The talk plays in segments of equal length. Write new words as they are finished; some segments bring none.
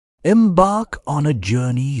Embark on a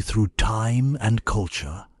journey through time and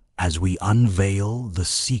culture as we unveil the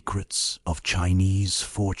secrets of Chinese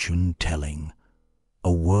fortune-telling,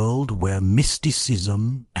 a world where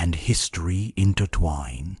mysticism and history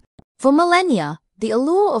intertwine. For millennia, the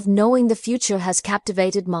allure of knowing the future has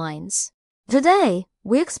captivated minds. Today,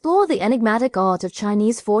 we explore the enigmatic art of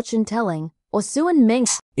Chinese fortune-telling, or Suan Ming.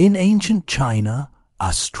 In ancient China,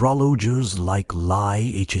 astrologers like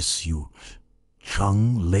Lai Hsu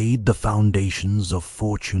Chung laid the foundations of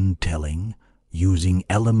fortune-telling, using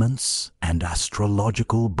elements and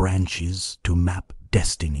astrological branches to map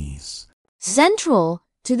destinies. Central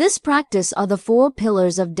to this practice are the 4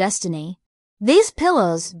 pillars of destiny. These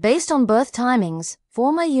pillars, based on birth timings,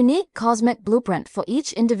 form a unique cosmic blueprint for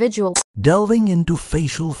each individual. Delving into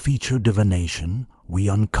facial feature divination, we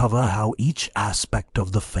uncover how each aspect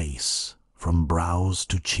of the face, from brows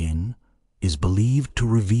to chin, is believed to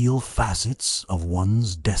reveal facets of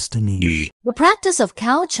one's destiny. The practice of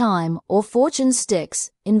cow chime or fortune sticks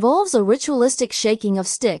involves a ritualistic shaking of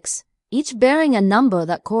sticks, each bearing a number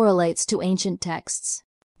that correlates to ancient texts.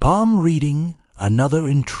 Palm reading, another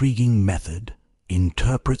intriguing method,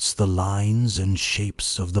 interprets the lines and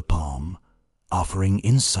shapes of the palm, offering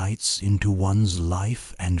insights into one's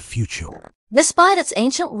life and future. Despite its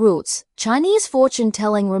ancient roots, Chinese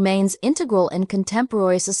fortune-telling remains integral in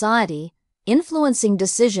contemporary society, influencing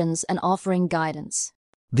decisions and offering guidance.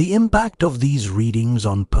 The impact of these readings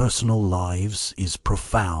on personal lives is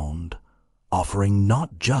profound, offering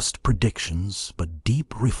not just predictions but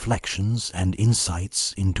deep reflections and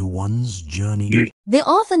insights into one's journey. The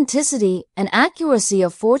authenticity and accuracy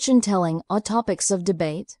of fortune-telling are topics of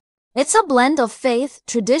debate. It's a blend of faith,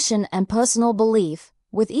 tradition, and personal belief,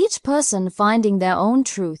 with each person finding their own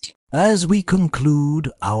truth. As we conclude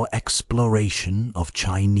our exploration of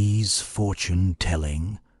Chinese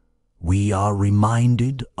fortune-telling, we are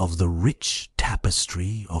reminded of the rich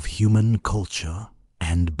tapestry of human culture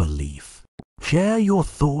and belief. Share your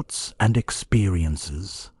thoughts and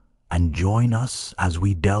experiences, and join us as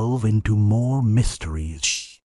we delve into more mysteries.